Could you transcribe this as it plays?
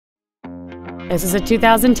This is a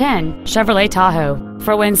 2010 Chevrolet Tahoe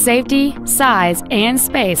for when safety, size, and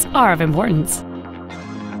space are of importance.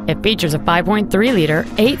 It features a 5.3-liter,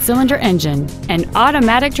 8-cylinder engine, an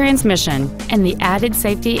automatic transmission, and the added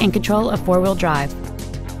safety and control of four-wheel drive.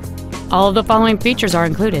 All of the following features are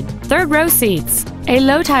included: third-row seats, a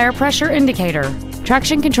low-tire pressure indicator,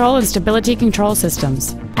 traction control and stability control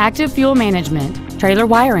systems, active fuel management, trailer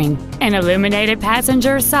wiring, an illuminated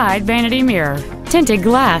passenger side vanity mirror, tinted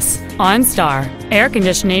glass, OnStar, air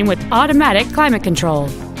conditioning with automatic climate control,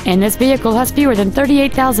 and this vehicle has fewer than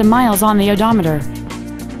 38,000 miles on the odometer.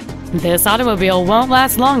 This automobile won't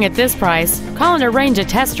last long at this price. Call and arrange a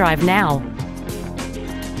test drive now.